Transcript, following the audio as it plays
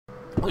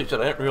Holy shit,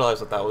 I didn't realize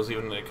that that was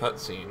even in a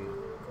cutscene.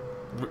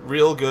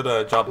 Real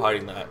good job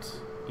hiding that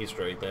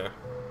Easter egg there.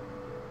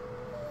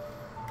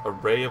 A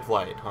ray of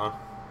light, huh?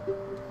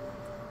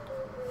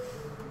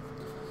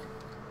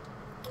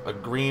 A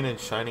green and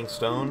shining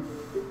stone?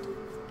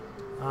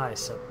 I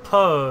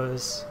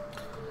suppose.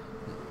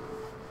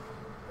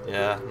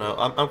 Yeah, no,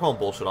 I'm calling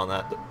bullshit on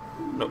that.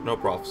 No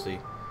prophecy.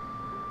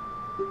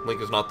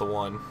 Link is not the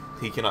one.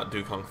 He cannot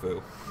do Kung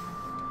Fu.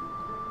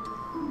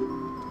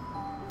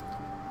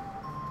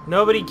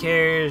 Nobody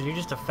cares. You're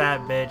just a fat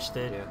bitch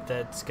Yeah.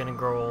 that's gonna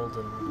grow old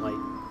and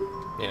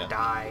like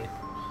die.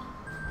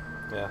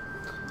 Yeah.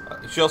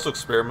 She also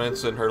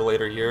experiments in her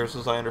later years,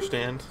 as I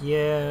understand.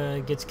 Yeah,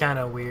 it gets kind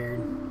of weird.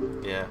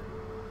 Yeah.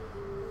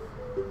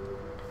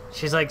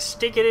 She's like,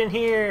 stick it in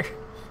here.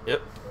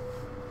 Yep.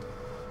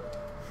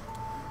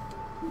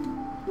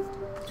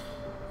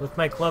 With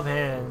my club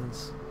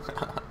hands.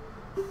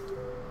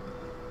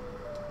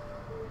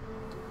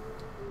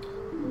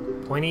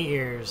 Pointy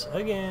ears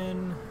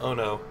again. Oh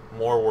no,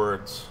 more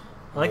words.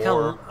 I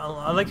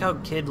like how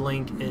Kid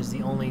Link is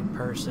the only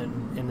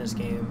person in this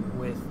game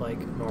with like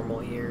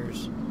normal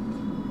ears.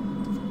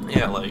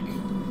 Yeah, like,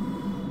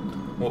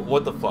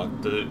 what the fuck?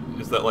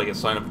 Is that like a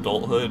sign of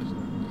adulthood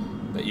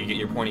that you get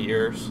your pointy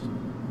ears?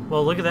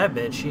 Well, look at that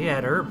bitch. She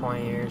had her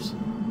pointy ears.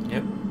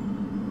 Yep.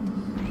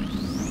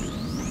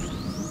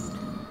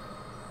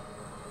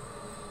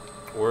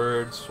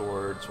 Words,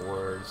 words,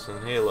 words,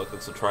 and hey, look,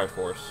 it's a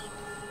Triforce.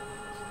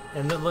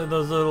 And look,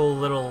 those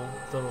little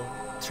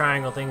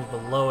triangle things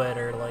below it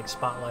are like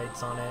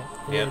spotlights on it.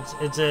 Yeah.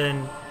 It's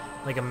in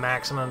like a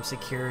maximum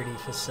security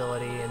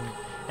facility,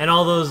 and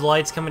all those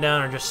lights coming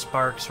down are just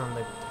sparks from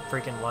the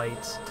freaking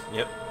lights.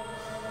 Yep.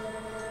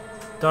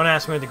 Don't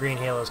ask me where the green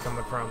halo's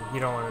coming from. You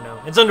don't want to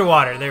know. It's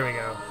underwater. There we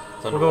go.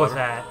 We'll go with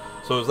that.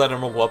 So is that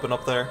emerald weapon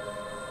up there?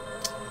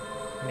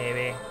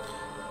 Maybe.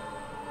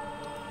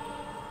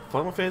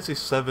 Final Fantasy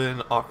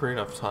VII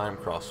Ocarina of Time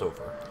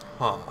crossover.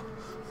 Huh.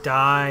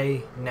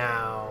 Die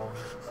now.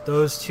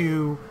 Those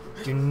two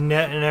do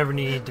never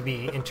need to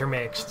be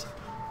intermixed.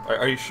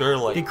 Are you sure?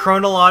 Like, the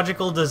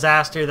chronological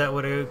disaster that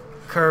would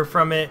occur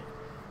from it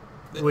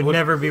would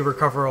never be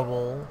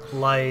recoverable.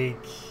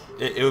 Like,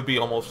 it would be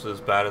almost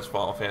as bad as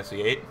Final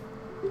Fantasy VIII.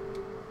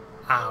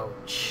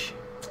 Ouch.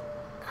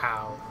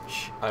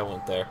 Ouch. I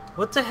went there.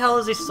 What the hell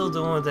is he still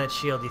doing with that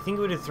shield? Do you think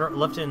we would have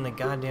left it in the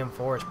goddamn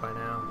forest by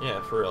now?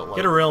 Yeah, for real. Like,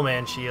 get a real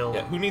man shield.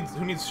 Yeah, who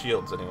needs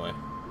shields anyway?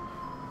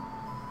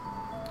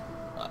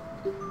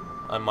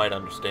 I might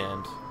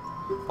understand.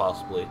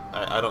 Possibly.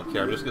 I don't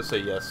care. I'm just gonna say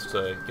yes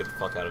to get the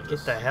fuck out of this.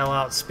 Get the hell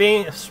out.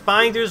 Spying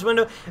through his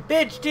window.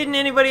 Bitch, didn't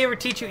anybody ever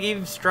teach you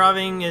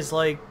eavesdropping is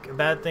like a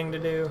bad thing to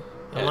do?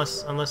 Yeah.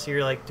 Unless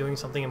you're like doing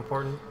something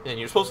important. Yeah, and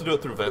you're supposed to do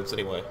it through vents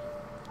anyway.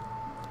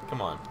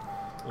 Come on.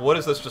 What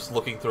is this just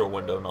looking through a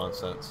window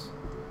nonsense?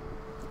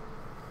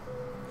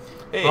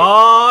 Hey.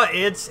 Oh,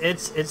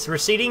 it's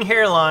receding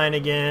hairline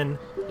again.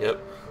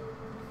 Yep.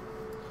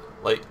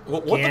 Like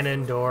what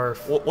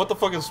Ganondorf. What the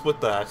fuck is with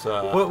that?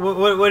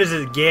 What is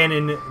it?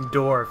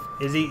 Ganondorf.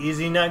 Is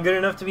he not good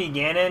enough to be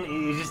Ganon?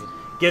 He just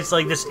gets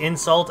like this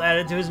insult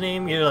added to his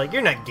name. You're like,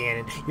 you're not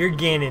Ganon. You're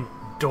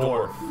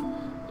Ganondorf.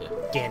 Yeah.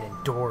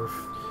 Ganondorf.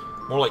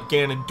 More like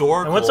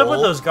Ganondorf. And what's up with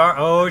those guards?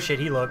 Oh shit,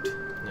 he looked.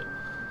 Yeah.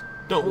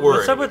 Don't worry.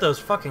 What's up with those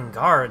fucking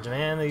guards,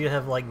 man? They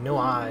have like no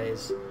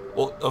eyes.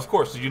 Well, of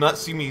course. Did you not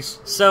see me?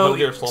 So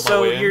you're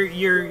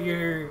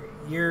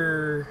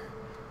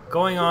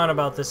going on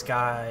about this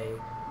guy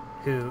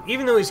who,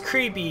 even though he's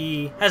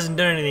creepy, hasn't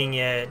done anything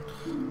yet.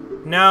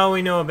 Now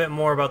we know a bit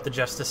more about the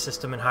justice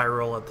system in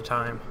Hyrule at the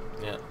time.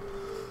 Yeah.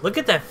 Look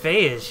at that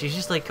face. She's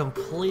just like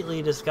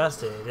completely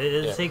disgusted.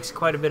 It takes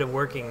quite a bit of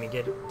working to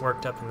get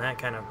worked up in that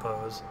kind of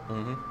pose.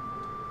 Mm-hmm.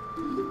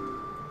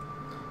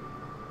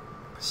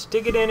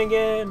 Stick it in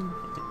again.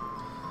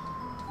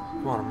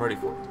 Come on, I'm ready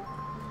for it.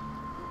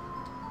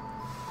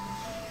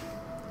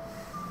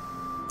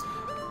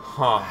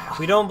 Huh.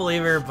 We don't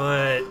believe her,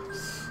 but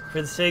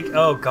for the sake...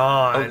 Oh,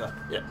 God. Oh, God.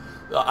 Yeah.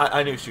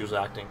 I knew she was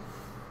acting.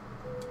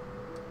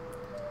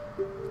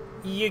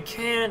 You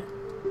can't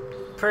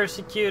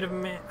persecute a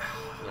man...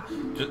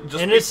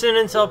 Just innocent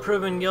until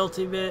proven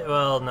guilty, bit.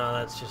 Well, no,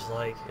 that's just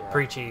like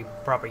preachy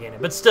propaganda.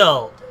 But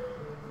still,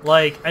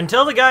 like,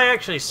 until the guy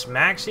actually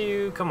smacks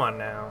you, come on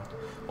now.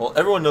 Well,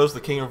 everyone knows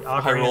the King of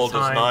Hyrule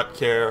does not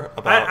care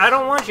about... I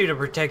don't want you to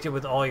protect it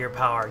with all your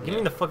power. Give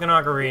me the fucking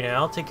Ocarina.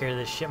 I'll take care of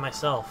this shit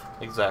myself.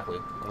 Exactly.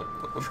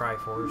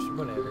 Triforce,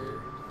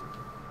 whatever.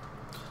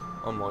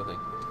 One more thing.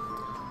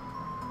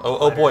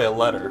 Oh boy, a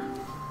letter.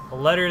 A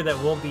letter that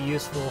won't be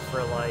useful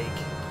for, like...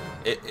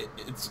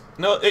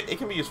 It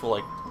can be useful,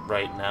 like,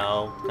 right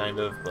now, kind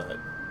of, but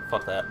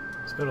fuck that.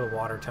 Let's go to the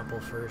water temple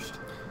first.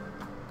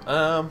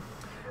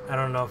 I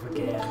don't know if we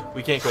can.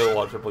 We can't go to the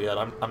water temple yet.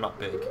 I'm not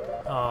big.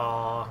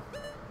 Aww.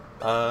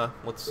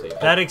 Let's see.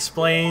 That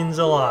explains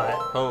a lot.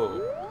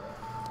 Oh.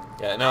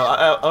 Yeah, no,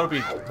 I don't be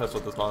impressed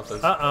with this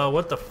nonsense.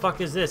 What the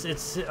fuck is this?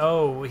 It's...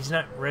 Oh, he's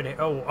not ready.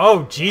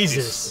 Oh,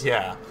 Jesus.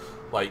 Yeah.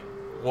 Like,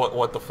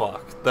 What the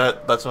fuck?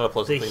 That's not a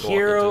pleasant The thing to walk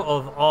hero into.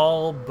 of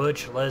all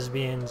butch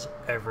lesbians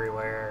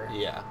everywhere.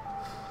 Yeah.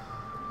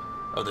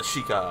 Oh, the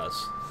chicas.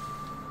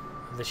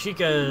 The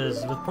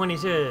chicas with pointy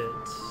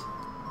tits.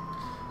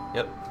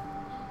 Yep.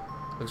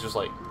 It's just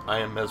like, I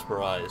am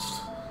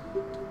mesmerized.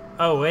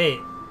 Oh, wait.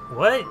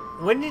 What?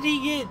 When did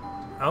he get...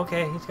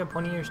 Okay, he's got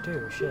pointy ears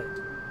too. Shit.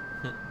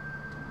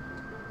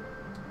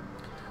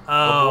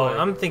 Oh, boy.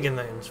 I'm thinking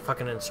the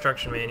fucking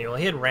instruction manual.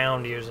 He had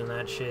round ears in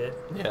that shit.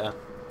 Yeah.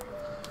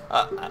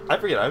 I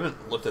forget, I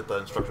haven't looked at the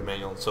instruction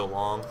manual in so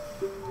long.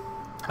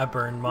 I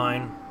burned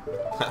mine.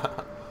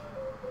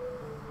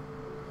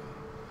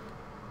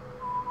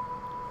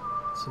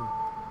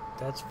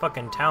 That's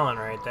fucking talent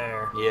right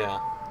there. Yeah.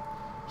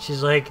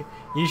 She's like,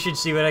 you should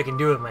see what I can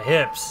do with my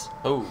hips.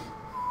 Oh.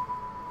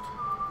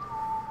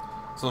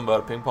 Something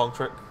about a ping pong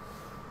trick?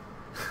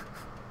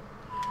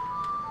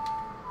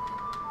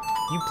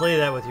 You play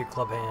that with your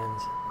club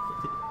hands.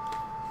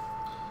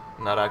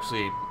 Not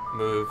actually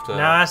moved to...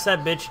 Now ask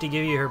that bitch to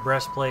give you her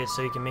breastplate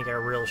so you can make a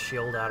real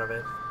shield out of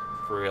it.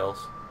 For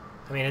reals.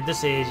 I mean, at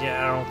this age,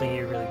 yeah, I don't think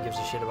he really gives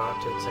a shit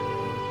about tits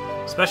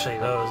anymore. Especially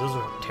those. Those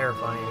would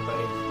terrify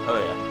anybody. Oh,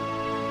 yeah.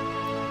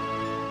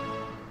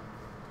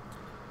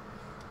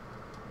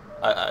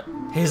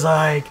 He's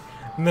like,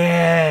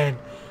 man,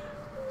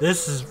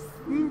 this is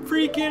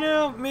freaking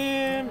out,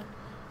 man.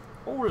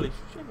 Holy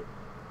shit.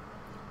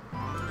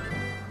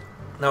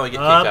 Now we get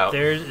kicked Up out.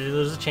 there's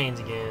the chains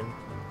again.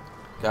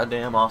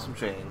 Goddamn awesome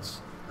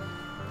chains.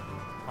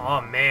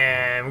 Oh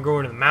man, we're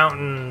going to the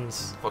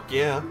mountains. Fuck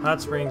yeah.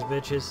 Hot springs,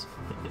 bitches.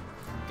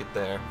 Get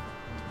there.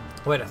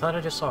 Wait, I thought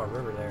I just saw a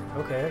river there.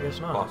 Okay, I guess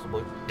not.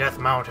 Possibly. Death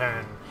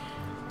Mountain.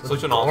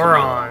 Such an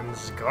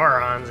awesome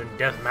Gorons, and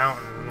Death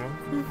Mountain.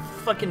 Who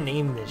fucking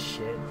named this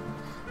shit?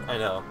 I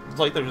know. It's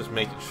like they're just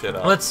making shit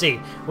up. Let's see.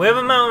 We have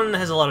a mountain that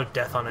has a lot of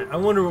death on it. I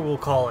wonder what we'll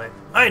call it.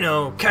 I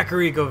know,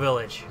 Kakariko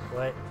Village.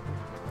 What?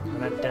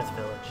 Not Death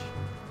Village.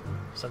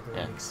 Something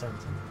that makes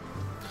sense.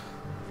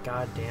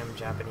 Goddamn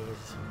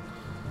Japanese.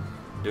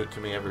 Do it to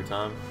me every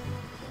time.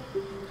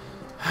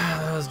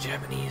 Those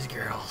Japanese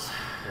girls.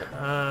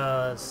 Yep.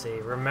 Let's see.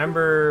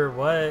 Remember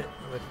what?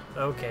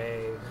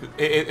 Okay.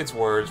 It's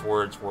words.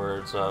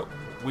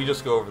 We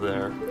just go over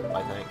there,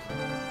 I think.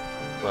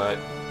 But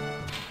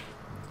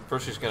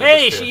first she's gonna.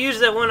 Hey, disappear. she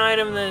used that one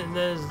item that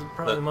is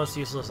probably the most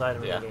useless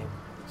item in the game.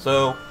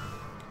 So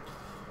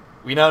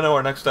we now know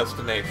our next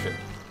destination.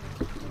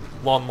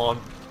 Lon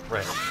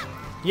Ranch.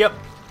 Yep.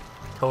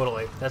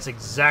 Totally. That's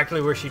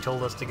exactly where she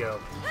told us to go.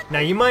 Now,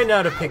 you might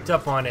not have picked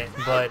up on it,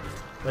 but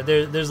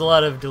there's a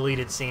lot of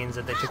deleted scenes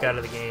that they took out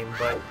of the game,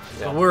 but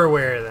we're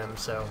aware of them,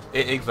 so...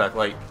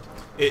 Exactly. Like,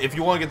 if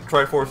you want to get the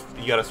Triforce,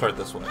 you gotta start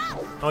this way.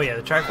 Oh yeah,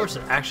 the Triforce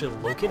is actually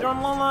located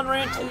on Lon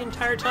Ranch the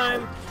entire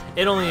time.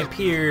 It only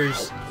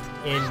appears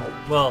in...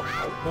 Well,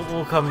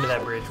 we'll come to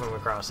that bridge when we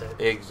cross it.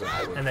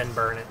 Exactly. And then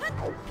burn it.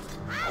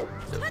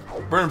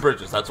 Burn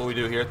bridges, that's what we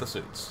do here at the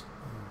Suits.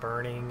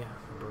 Burning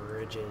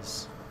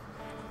bridges.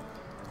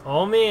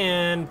 Oh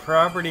man,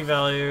 property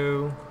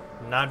value.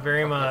 Not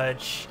very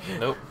much.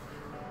 Nope.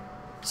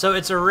 So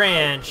it's a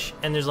ranch,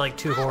 and there's like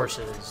 2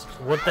 horses.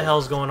 What the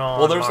hell's going on,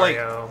 Well, there's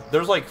Mario?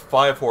 there's like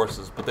 5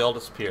 horses, but they all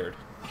disappeared.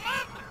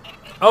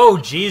 Oh,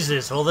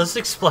 Jesus. Well, this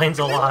explains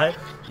a lot.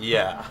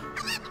 Yeah.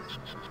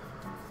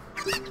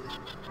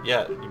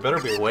 Yeah, you better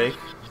be awake.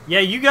 Yeah,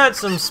 you got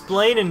some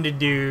splaining to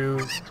do,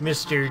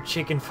 Mr.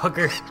 Chicken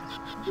Fucker.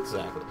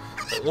 Exactly.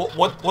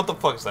 What the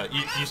fuck is that?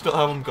 You still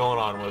have them going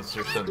on while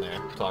you're sitting there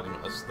talking to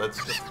us.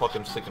 That's just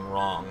fucking sick and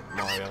wrong,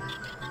 Mario.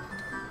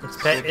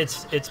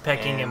 It's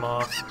pecking him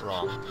off.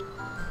 Wrong.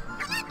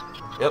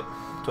 Yep,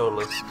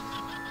 totally.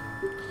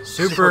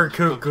 Super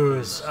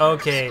cuckoos.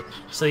 Okay,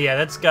 so yeah,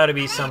 that's got to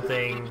be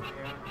something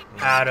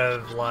out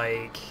of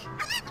like,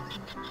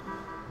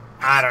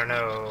 I don't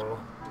know.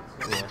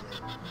 Yeah.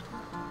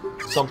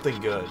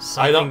 Something good.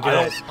 Something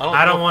good.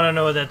 I don't know. want to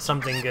know what that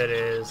something good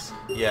is.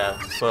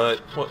 Yeah, but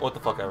what the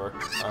fuck ever.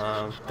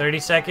 30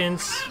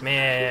 seconds?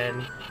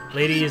 Man,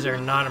 ladies are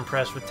not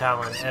impressed with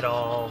talent at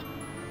all.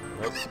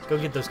 Nope. Go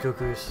get those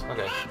cuckoos.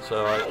 Okay,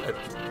 so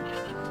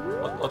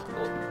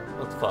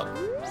what the fuck?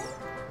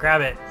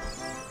 Grab it.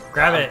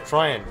 Grab it. I'm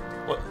trying.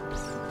 What?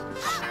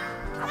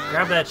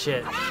 Grab that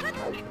shit.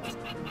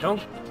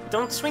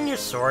 Don't swing your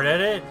sword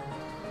at it.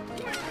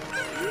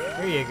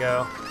 There you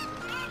go.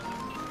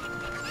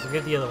 Go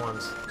get the other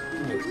ones.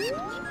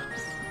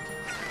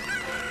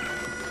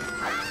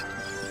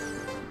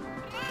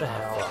 What the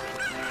hell?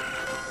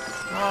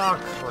 Oh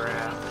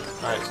crap.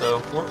 Alright,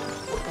 so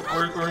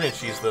we're gonna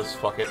cheese this.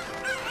 Fuck it.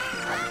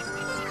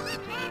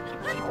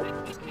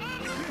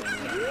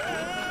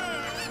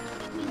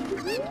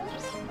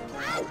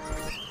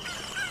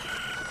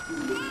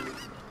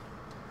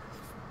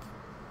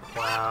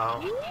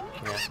 Wow.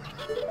 Yeah.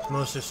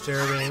 Most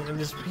disturbing. And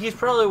he's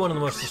probably one of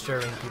the most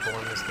disturbing people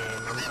in this game.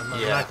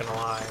 I'm not gonna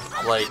lie.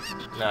 Like,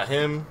 nah,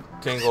 him,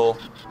 Tingle,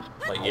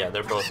 like, yeah,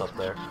 they're both up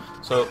there.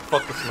 So,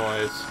 fuck this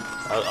noise.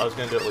 I was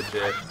gonna do it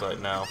legit, but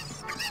no.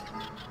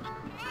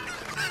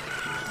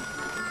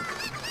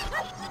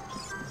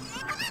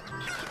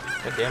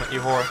 God damn it, you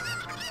whore.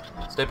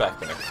 Stay back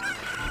there.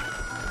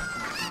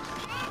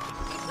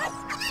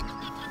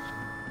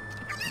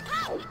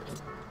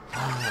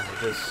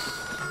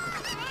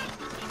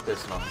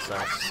 This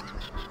nonsense.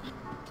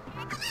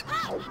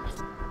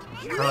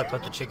 Should probably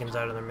put the chickens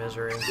out of their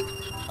misery.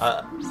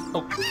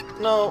 Oh,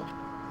 no.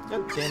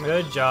 God damn it.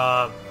 Good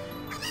job.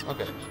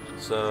 Okay,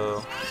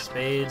 so...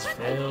 Spades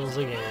fails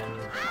again.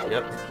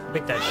 Yep.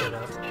 Pick that shit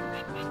up.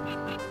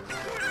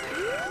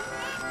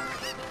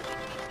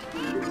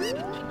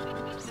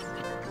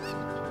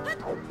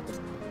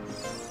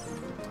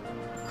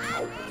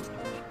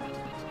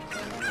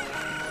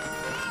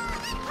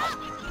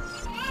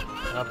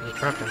 Up, you're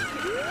trucking.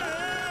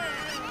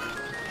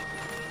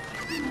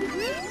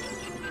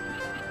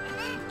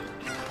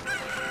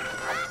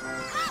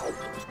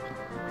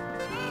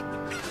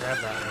 Grab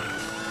that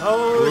one.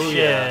 Oh, ooh, shit.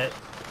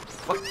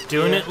 Yeah.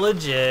 Doing it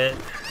legit.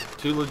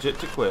 Too legit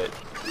to quit.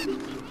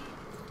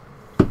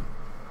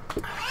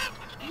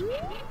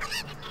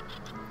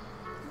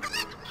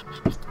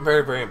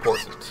 Very, very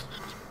important.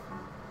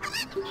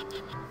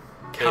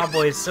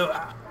 Cowboys, so...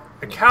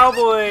 a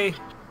cowboy...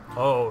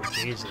 Oh,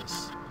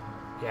 Jesus.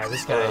 Yeah,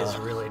 this guy is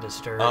really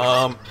disturbed.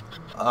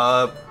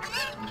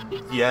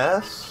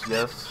 Yes,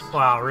 yes,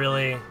 Wow,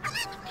 really?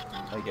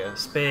 I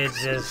guess.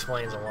 Spades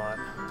explains a lot.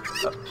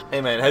 Hey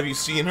man, have you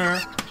seen her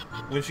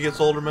when she gets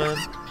older, man?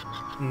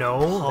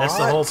 No, that's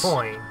the whole What?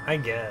 point, I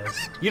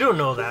guess. You don't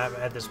know that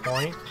at this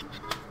point.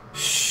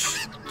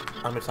 Shh.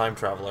 I'm a time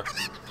traveler.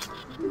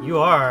 You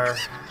are.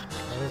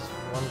 That is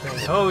one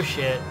thing. Oh,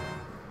 shit.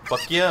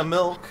 Fuck yeah,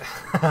 milk.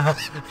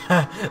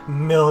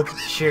 Milk,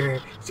 sure.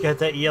 It's got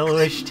that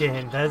yellowish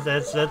tint.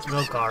 That's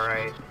milk, all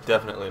right.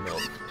 Definitely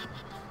milk.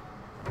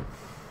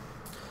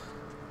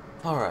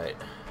 All right,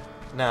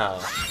 now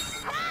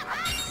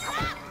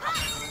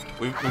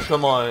we've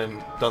come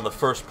on done the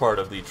first part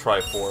of the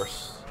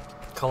Triforce.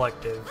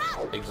 Collective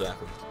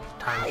Exactly.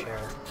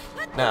 timeshare.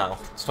 Now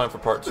it's time for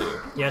part 2.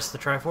 Yes, the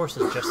Triforce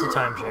is just a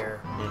timeshare.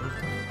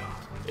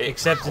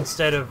 Except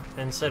instead of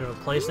a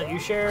place that you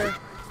share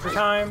for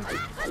time,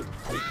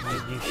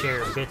 you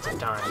share bits of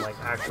time, like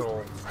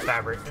actual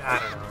fabric. I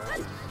don't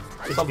know.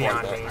 It's Something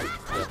beyond like me.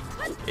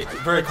 that.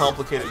 Yeah. Very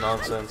complicated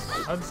nonsense.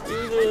 Let's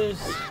do this.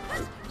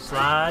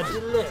 Slide to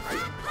the left.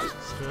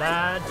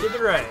 Slide to the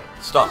right.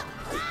 Stop.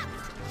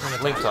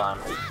 Link time.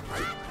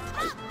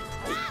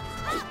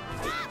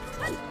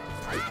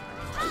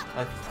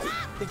 I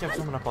think I'm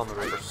coming up on the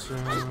river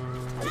soon.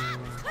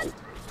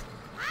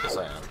 Yes,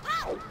 I am.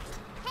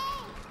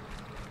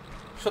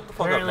 Shut the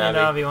fuck Apparently, up,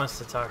 Navi. Navi wants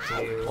to talk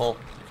to you. Well,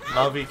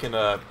 Navi can,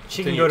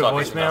 She can continue go to talking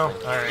voicemail?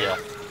 nothing. Alright. Yeah.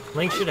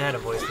 Link should have had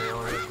a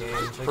voicemail in this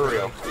game. So For he could,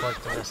 real. like,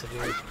 collect the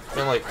messages.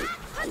 And, like,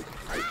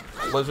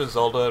 Legend of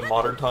Zelda in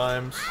modern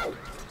times,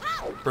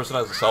 person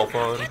has a cell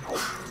phone.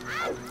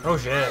 Oh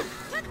shit.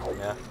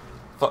 Yeah.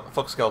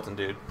 Fuck skeleton,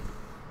 dude.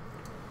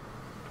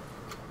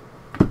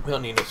 We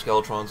don't need no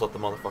skeletrons, let the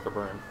motherfucker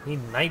burn.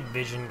 Need night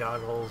vision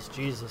goggles.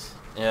 Jesus.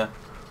 Yeah.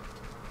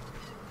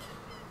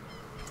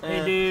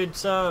 Hey dude,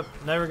 sup?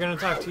 Never gonna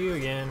talk to you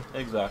again.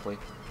 Exactly.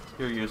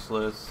 You're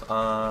useless. Who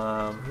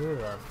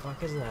the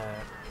fuck is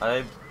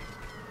that?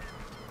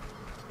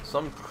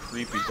 Some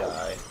creepy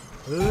guy.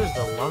 Who's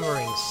the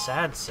lumbering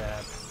sad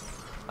sap?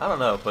 I don't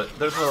know, but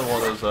there's another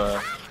one of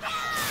those,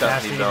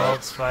 Destiny Belt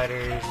belts.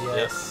 spiders,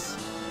 yes.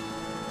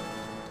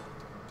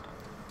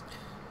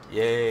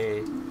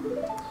 Yay.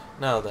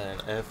 Now then,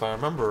 if I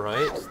remember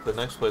right, the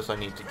next place I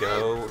need to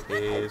go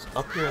is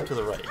up here and to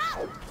the right.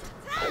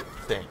 I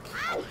think.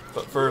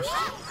 But first,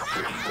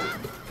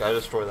 gotta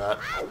destroy that.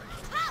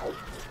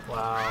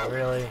 Wow,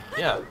 really?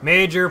 Yeah.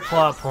 Major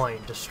plot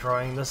point,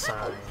 destroying the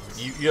signs.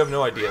 You have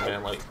no idea,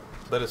 man. Like,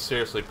 that is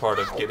seriously part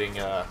of getting,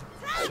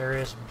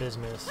 Serious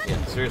business.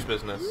 yeah, serious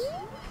business.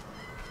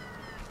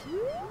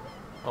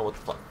 Oh, what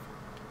the fuck?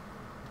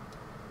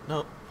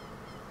 Nope.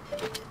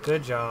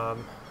 Good job.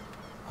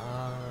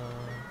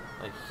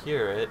 I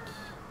hear it.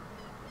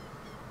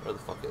 Where the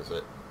fuck is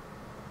it?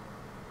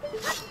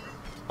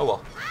 Oh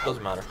well,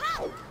 doesn't matter.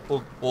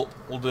 We'll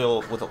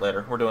deal with it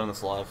later. We're doing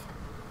this live.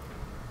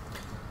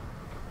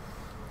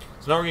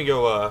 So now we're gonna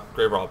go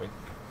grave robbing.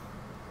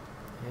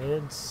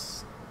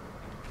 It's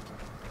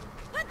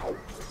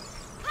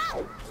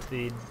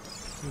the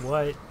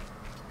what?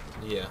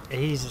 Yeah.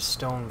 He's a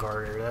stone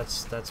garter.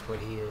 That's what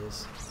he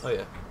is. Oh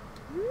yeah.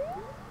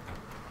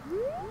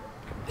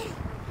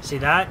 See,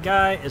 that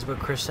guy is what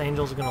Chris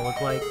Angel's gonna look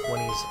like when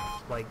he's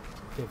like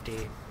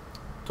 50.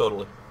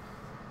 Totally.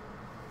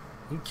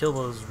 You kill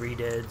those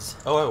re-deads.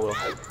 Oh, I will.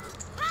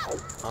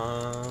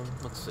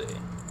 Let's see.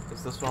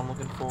 Is this what I'm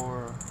looking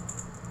for?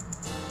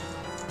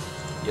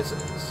 Yes, it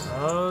is.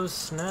 Oh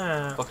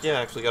snap! Fuck yeah,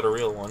 I actually got a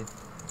real one.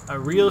 A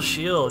real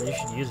shield. You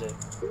should use it.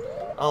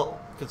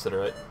 I'll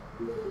consider it.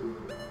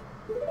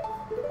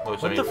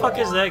 What the fuck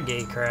is that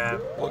gay crap?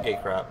 What gay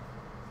crap?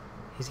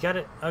 He's got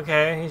it.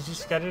 Okay, he's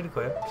just got it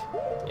equipped.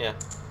 Yeah.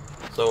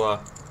 So,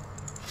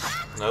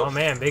 nope. Oh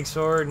man, big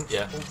sword.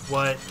 Yeah.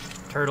 What?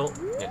 Turtle.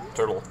 Yeah,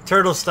 turtle.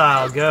 Turtle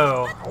style,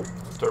 go.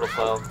 Turtle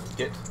style.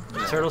 Get.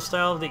 Turtle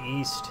style of the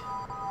east.